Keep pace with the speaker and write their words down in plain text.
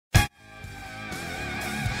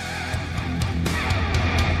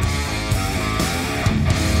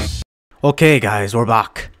Okay guys, we're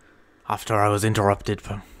back. After I was interrupted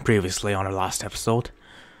previously on our last episode.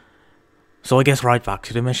 So I guess right back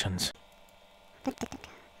to the missions.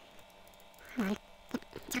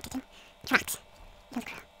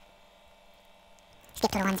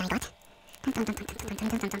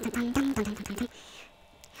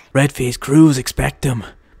 Redface crews expect him,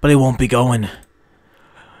 but he won't be going.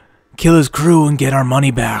 Kill his crew and get our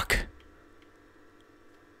money back.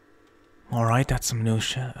 Alright, that's some new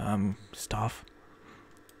stuff.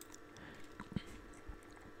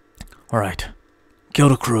 Alright, kill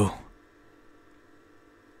the crew.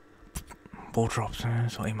 Boat drops,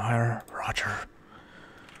 so aim higher, roger.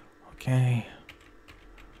 Okay.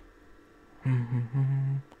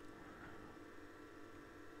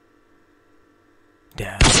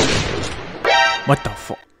 Damn. What the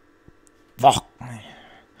fuck? Fuck.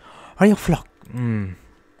 Are you flock?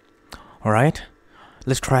 Alright,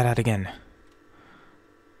 let's try that again.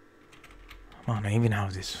 Come on, I even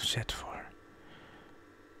have this shit for.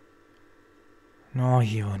 No,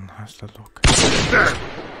 he wouldn't have to look.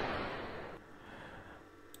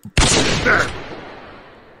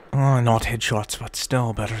 Oh, not headshots, but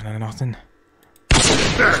still better than nothing.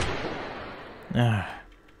 That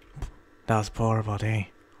was poor, but eh.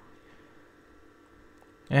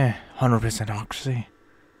 100% accuracy.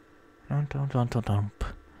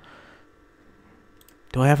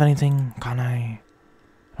 Do I have anything? Can I?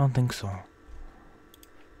 I don't think so.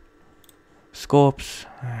 Scopes.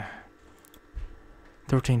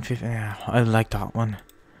 1350. Yeah, I like that one.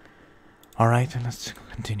 Alright, let's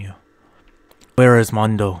continue. Where is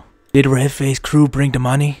Mondo? Did Redface crew bring the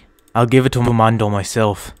money? I'll give it to Mondo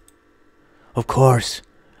myself. Of course.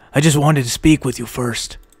 I just wanted to speak with you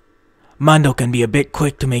first. Mondo can be a bit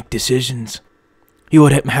quick to make decisions. He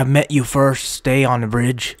would have met you first, stay on the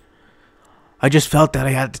bridge. I just felt that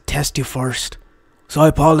I had to test you first. So I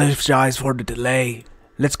apologize for the delay.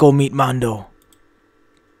 Let's go meet Mondo.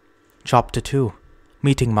 Chapter 2.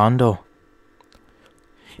 Meeting Mondo.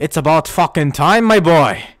 It's about fucking time, my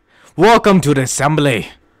boy. Welcome to the assembly.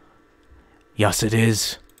 Yes, it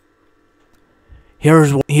is.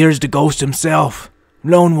 Here's the ghost himself.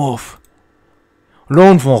 Lone Wolf.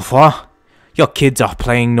 Lone Wolf, huh? Your kids are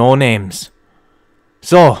playing no names.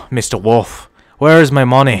 So, Mr. Wolf, where is my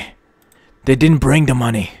money? They didn't bring the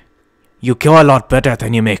money. You kill a lot better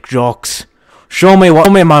than you make jokes. Show me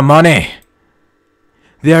my money.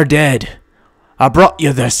 They're dead. I brought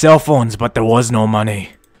you their cell phones, but there was no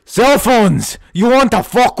money. Cell phones! You want to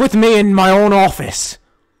fuck with me in my own office?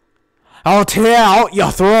 I'll tear out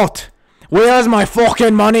your throat. Where's my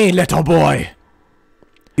fucking money, little boy?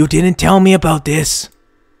 You didn't tell me about this.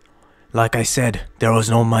 Like I said, there was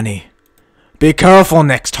no money. Be careful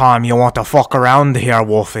next time you want to fuck around here,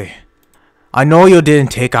 Wolfie. I know you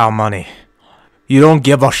didn't take our money. You don't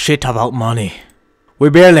give a shit about money. We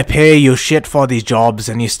barely pay you shit for these jobs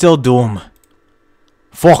and you still do them.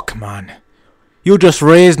 Fuck, man. You just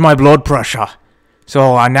raised my blood pressure,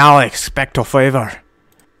 so I now expect a favor.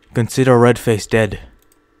 Consider Redface dead.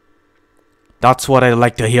 That's what I'd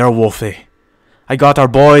like to hear, Wolfie. I got our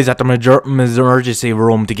boys at the emergency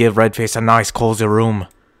room to give Redface a nice cozy room.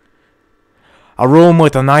 A room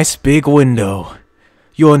with a nice big window.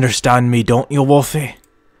 You understand me, don't you, Wolfie?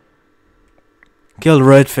 Kill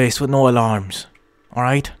Redface with no alarms,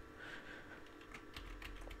 alright?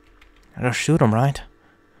 Just shoot him, right?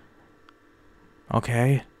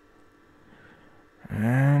 Okay.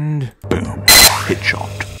 And... boom.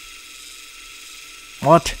 Headshot.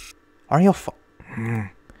 What? Are you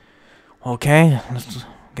Okay,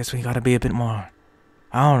 guess we gotta be a bit more...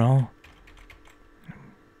 I don't know.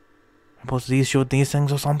 Suppose these shoot these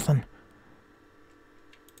things or something?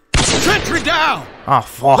 Sentry down! Ah,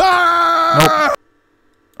 fuck. Ah! Nope.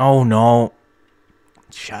 Oh no.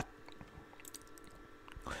 Shit.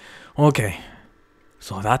 Okay.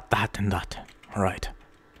 So that, and that. Alright.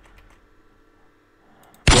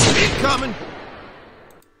 Incoming!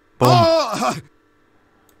 Boom. Oh.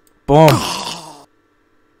 Boom.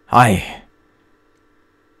 Aye.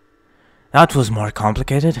 That was more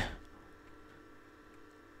complicated.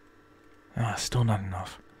 Ah, still not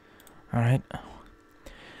enough. Alright.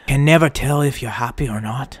 Can never tell if you're happy or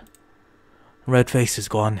not. Redface is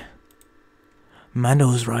gone.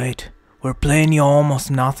 Mando's right. We're playing you almost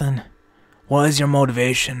nothing. What is your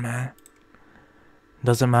motivation, man?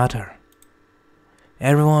 Doesn't matter.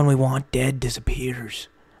 Everyone we want dead disappears.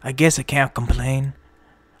 I guess I can't complain.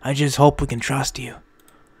 I just hope we can trust you.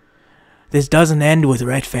 This doesn't end with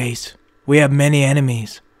Redface. We have many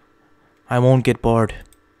enemies. I won't get bored.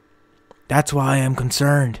 That's why I'm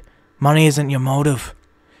concerned. Money isn't your motive.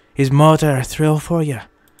 Is motor a thrill for you?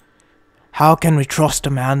 How can we trust a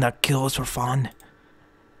man that kills for fun?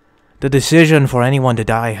 The decision for anyone to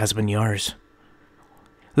die has been yours.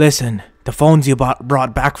 Listen, the phones you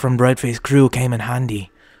brought back from Redface crew came in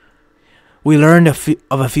handy. We learned of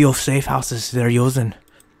a few safe houses they're using.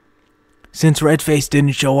 Since Redface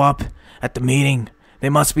didn't show up at the meeting, they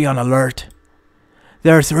must be on alert.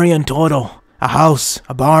 There are 3 in total. A house,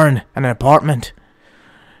 a barn, and an apartment.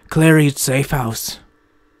 Clear each safe house.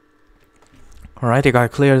 Alright, you gotta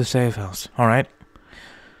clear the safe house. Alright.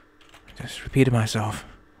 Just repeated myself.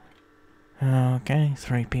 Okay,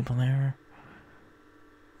 3 people there.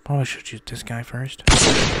 Probably should shoot this guy first.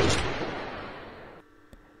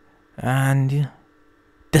 And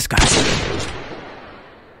this guy.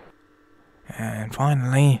 And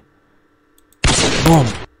finally, boom.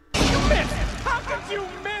 How could you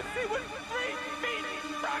miss? He was 3 feet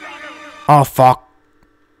in front of you. Oh fuck.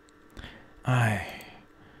 Aye.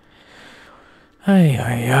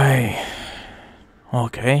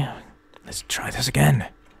 Okay, let's try this again.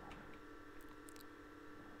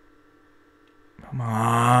 Come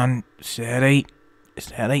on, steady.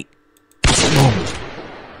 Boom.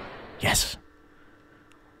 Yes.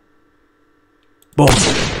 Boom.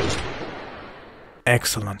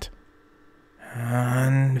 Excellent.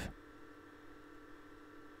 And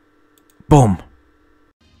boom.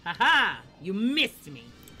 Haha, you missed me.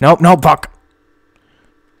 Nope, fuck.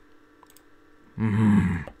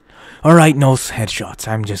 Alright, no headshots.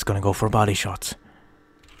 I'm just gonna go for body shots.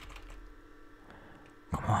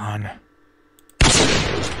 Come on.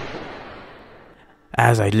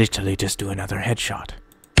 As I literally just do another headshot.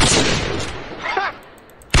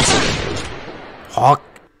 Hawk.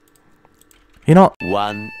 You know.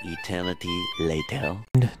 One eternity later.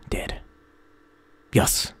 And dead.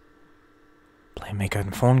 Yes. Make a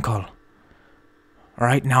phone call.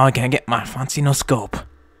 Alright, now I can get my fancy no scope.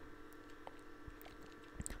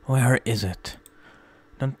 Where is it?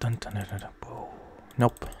 Dun, dun, dun, dun, dun, dun.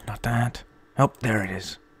 Nope, not that. Nope, there it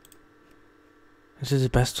is. This is the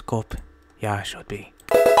best scope. Yeah, it should be.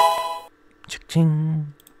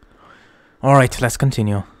 Ching. Alright, let's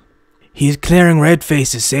continue. He's clearing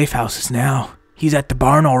Redface's safe houses now. He's at the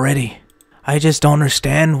barn already. I just don't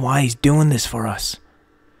understand why he's doing this for us.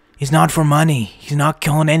 He's not for money. He's not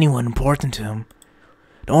killing anyone important to him.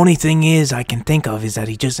 The only thing I can think of is that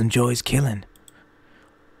he just enjoys killing.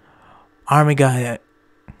 Army guy...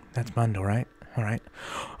 that's Mando, right? Alright.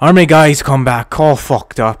 Army guy's come back all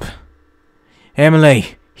fucked up.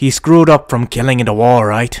 Emily, he screwed up from killing in the war,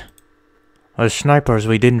 right? As snipers,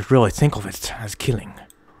 we didn't really think of it as killing.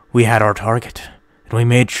 We had our target, and we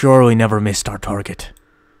made sure we never missed our target.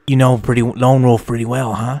 You know Lone Wolf pretty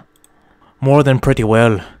well, huh? More than pretty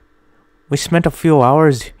well. We spent a few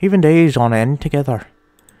hours, even days on end together.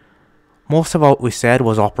 Most of what we said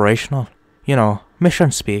was operational. You know,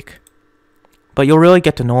 mission speak. But you'll really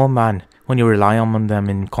get to know a man when you rely on them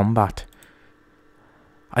in combat.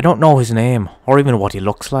 I don't know his name, or even what he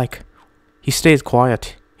looks like. He stays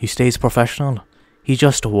quiet. He stays professional. He's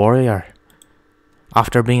just a warrior.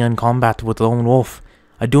 After being in combat with Lone Wolf,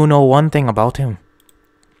 I do know one thing about him.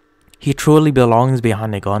 He truly belongs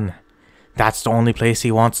behind a gun. That's the only place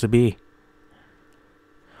he wants to be.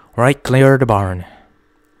 Right, clear the barn.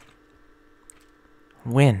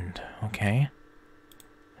 Wind, okay.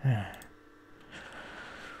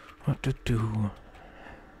 What to do?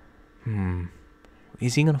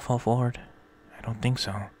 Is he gonna fall forward? I don't think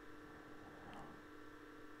so.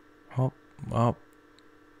 Oh. Boom.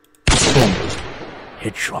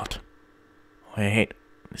 Headshot. Wait,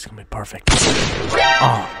 this is gonna be perfect.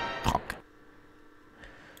 Oh, fuck.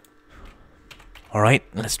 Alright,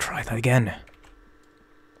 let's try that again.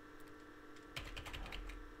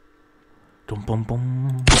 Dum bum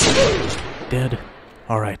bum. Dead.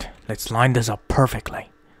 Alright, let's line this up perfectly.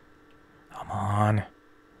 Come on.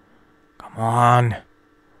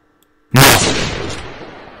 No!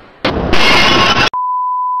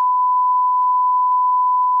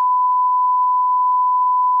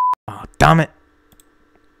 Oh, damn it.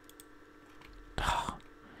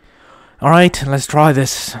 Alright, let's try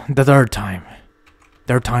this the 3rd time.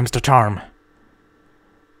 3rd time's the charm.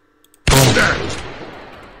 Boom.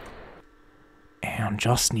 And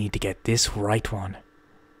just need to get this right one.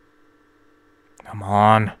 Come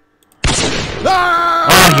on.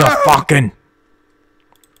 Oh, you fucking...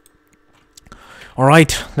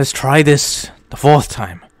 Alright, let's try this the 4th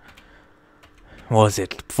time. What was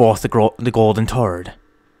it? 4th, the golden third.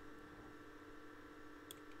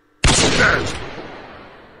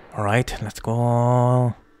 Alright, let's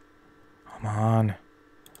go. Come on.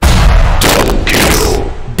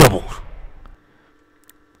 Double.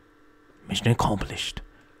 Mission accomplished.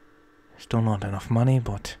 Still not enough money,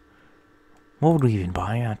 but What would we even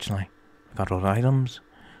buy, actually? Got those items.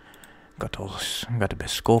 Got the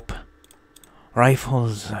best scope.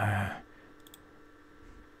 Rifles,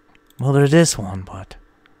 well, there's this one, but...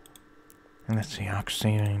 Let's see,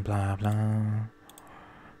 accuracy, blah, blah.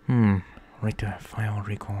 Right to fire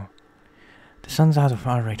recoil. The sun's has a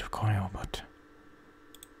fire rate of recoil, but...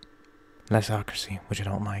 less accuracy, which I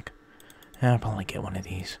don't like. I'll probably get one of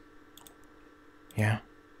these. Yeah.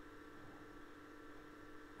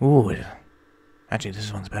 Ooh, actually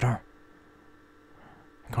this one's better.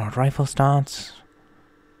 Got rifle stats.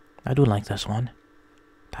 I do like this one.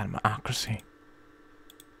 That accuracy.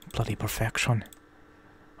 Bloody perfection.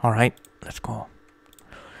 Alright, let's go.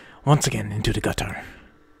 Once again into the gutter.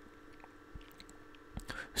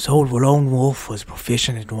 So Lone Wolf was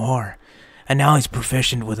proficient in war, and now he's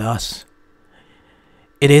proficient with us.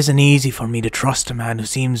 It isn't easy for me to trust a man who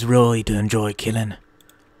seems really to enjoy killing.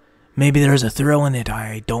 Maybe there's a thrill in it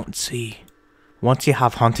I don't see. Once you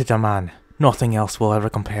have hunted a man, nothing else will ever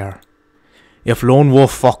compare. If Lone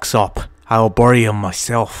Wolf fucks up, I'll bury him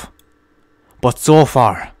myself. But so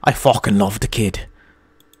far, I fucking love the kid.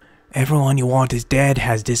 Everyone you want is dead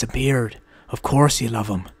has disappeared. Of course you love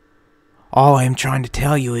him. All I'm trying to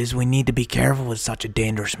tell you is we need to be careful with such a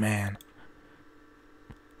dangerous man.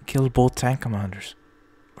 Killed both tank commanders.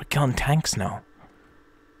 We're killing tanks now.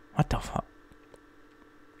 What the fuck?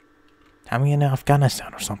 Am we in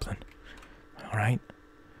Afghanistan or something? Alright.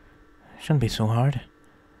 Shouldn't be so hard.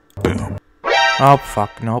 Boom. Oh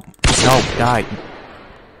fuck, nope. Nope, died.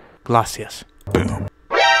 Gracias. Boom.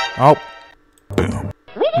 Oh. Boom.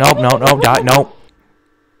 Nope, nope, died, nope.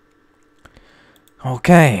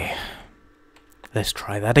 Okay. Let's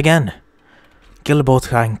try that again. Kill both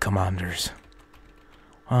tank commanders.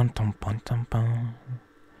 Come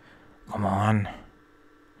on.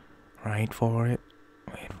 Right for it.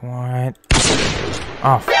 Wait for it.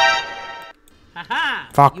 Oh.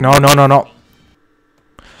 Fuck, no.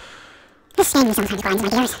 This game is some kind of grind in my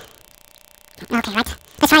gears. Okay, right.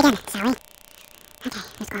 Let's try again, shall we? Okay,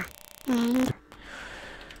 let's go.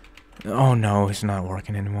 Oh no, it's not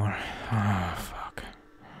working anymore. Oh, fuck.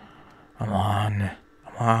 Come on.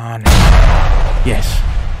 Yes.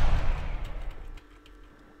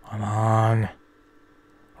 Come on.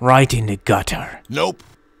 Right in the gutter. Nope.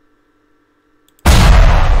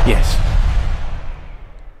 Yes.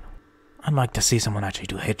 I'd like to see someone actually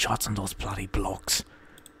do headshots on those bloody blokes.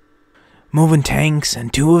 Moving tanks,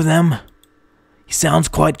 and two of them? He sounds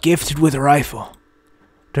quite gifted with a rifle.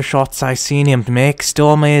 The shots I've seen him make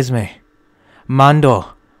still amaze me.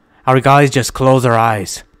 Mando, our guys just close their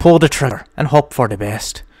eyes, pull the trigger, and hope for the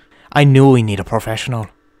best. I knew we need a professional.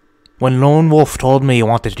 When Lone Wolf told me he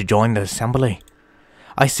wanted to join the assembly,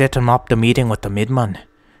 I set him up the meeting with the midman.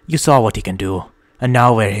 You saw what he can do, and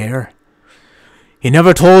now we're here. He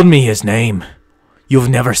never told me his name. You've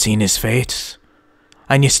never seen his face.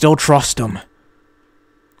 And you still trust him.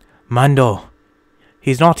 Mando,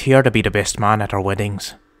 he's not here to be the best man at our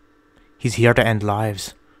weddings. He's here to end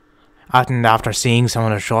lives. And after seeing some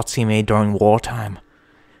of the shots he made during wartime,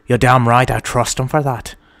 you're damn right I trust him for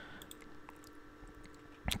that.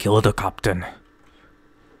 Kill the captain.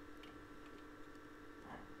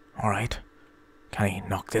 Alright. Can I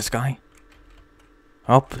knock this guy?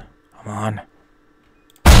 Up. Come on.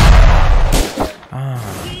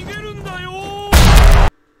 Ah.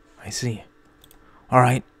 I see.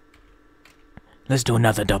 Alright. Let's do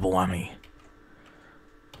another double whammy.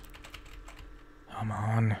 Come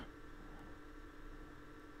on.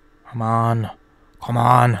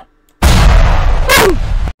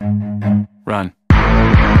 Run.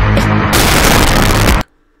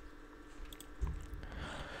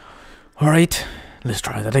 Alright, let's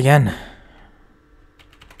try that again.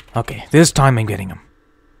 Okay, this time I'm getting him.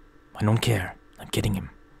 I don't care. I'm getting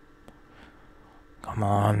him. Come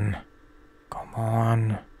on.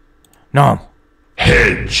 No!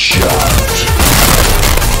 Headshot.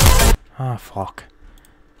 Ah, fuck.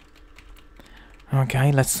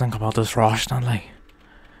 Okay, let's think about this rationally.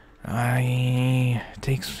 It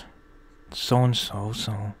takes so-and-so,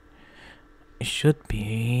 so it should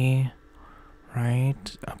be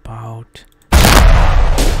right about...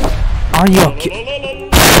 Are you kidding?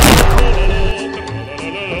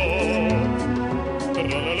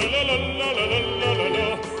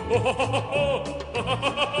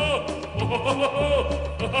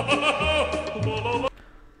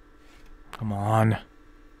 Come on.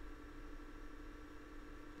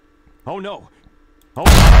 Oh no.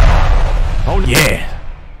 Oh yeah.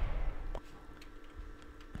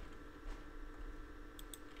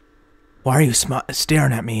 Why are you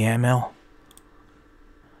staring at me, ML?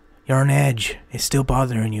 You're on edge. It's still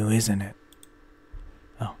bothering you, isn't it?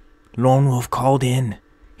 Oh. Lone Wolf called in.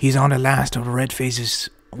 He's on the last of the Redface's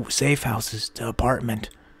safe houses, the apartment.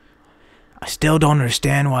 I still don't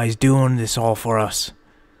understand why he's doing this all for us.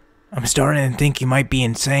 I'm starting to think he might be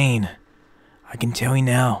insane. I can tell you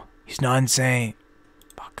now, he's not insane.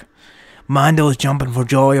 Fuck. Mando is jumping for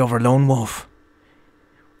joy over Lone Wolf.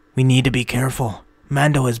 We need to be careful.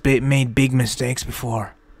 Mando has made big mistakes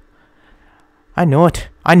before. I know it.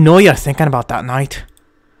 I know you're thinking about that night.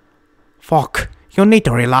 Fuck. You need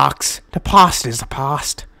to relax. The past is the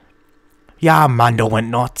past. Yeah, Mando went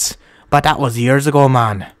nuts. But that was years ago,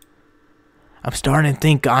 man. I'm starting to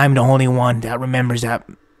think I'm the only one that remembers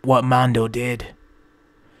what Mando did.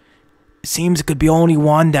 It seems it could be only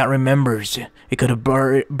one that remembers. It could have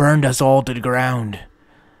burned us all to the ground.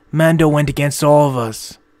 Mando went against all of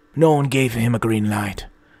us. No one gave him a green light.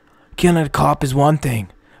 Killing a cop is one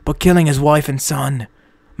thing, but killing his wife and son,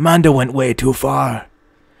 Mando went way too far.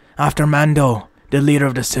 After Mando, the leader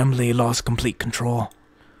of the assembly lost complete control.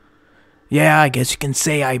 Yeah, I guess you can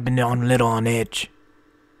say I've been a little on edge.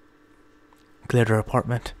 Glitter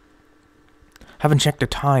apartment. Haven't checked the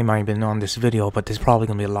time I've been on this video, but this is probably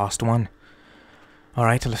gonna be the last one.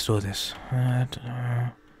 Alright, let's do this.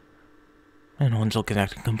 No one's looking at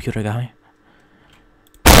the computer guy.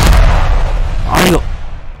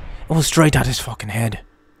 It was straight at his fucking head.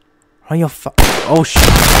 Are you oh shit,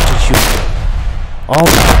 actually shoot. Oh.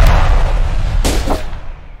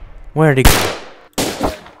 Where'd he go?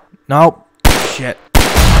 Nope. Shit.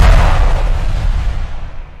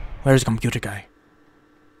 Where's the computer guy?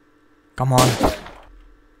 Come on.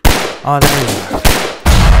 Oh, there you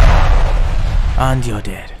are. And you're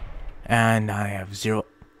dead. And I have 0.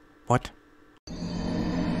 What?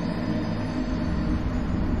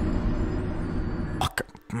 Fuck.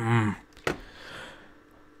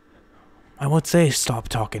 I would say stop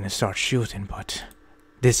talking and start shooting, but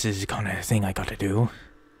this is the kind of thing I gotta do.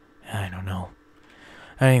 I don't know.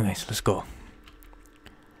 Anyways, let's go.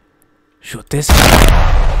 Shoot this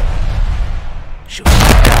guy. Shoot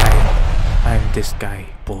that guy. And this guy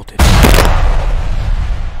bolted.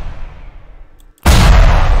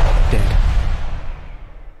 Dead.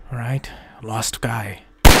 Alright, lost guy.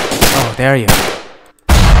 Oh, there you are.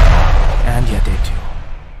 And you did too.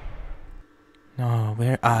 No,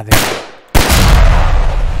 where? Ah, there.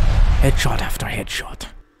 Headshot after headshot.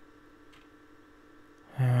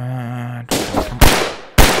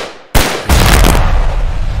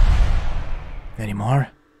 Any more?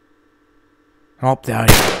 Oh, there you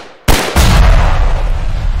are.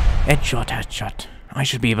 Headshot, headshot. I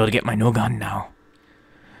should be able to get my no gun now.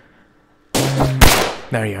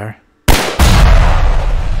 There you are.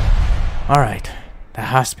 Alright. That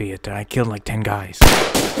has to be it. I killed like 10 guys.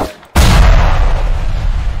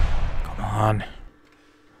 Come on.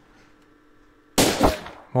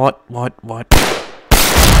 What?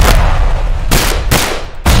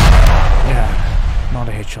 Yeah. Not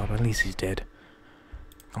a headshot, but at least he's dead.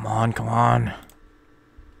 Come on.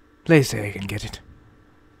 Please say I can get it.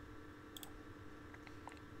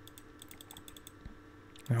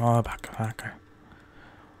 Oh, back.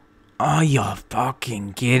 Are you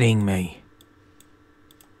fucking kidding me?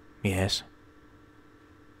 Yes.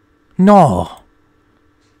 No.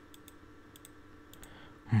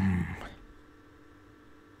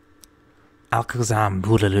 Alakazam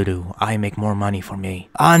Boolaloo, I make more money for me.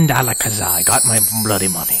 And Alakazam, I got my bloody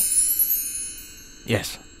money.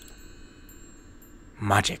 Yes.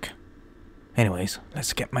 Magic. Anyways,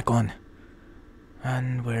 let's get my gun.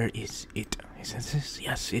 And where is it? Is it this?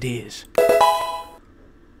 Yes, it is.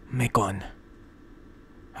 My gun.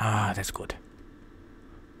 Ah, that's good.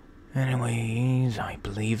 Anyways, I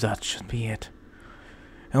believe that should be it.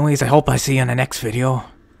 Anyways, I hope I see you in the next video.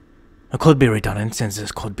 It could be redundant since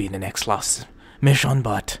this could be the next last mission,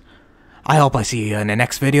 but I hope I see you in the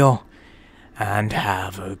next video. And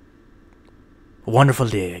have a wonderful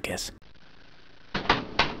day, I guess.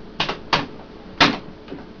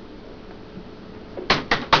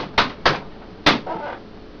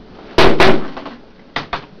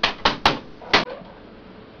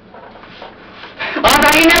 All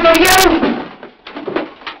right, you.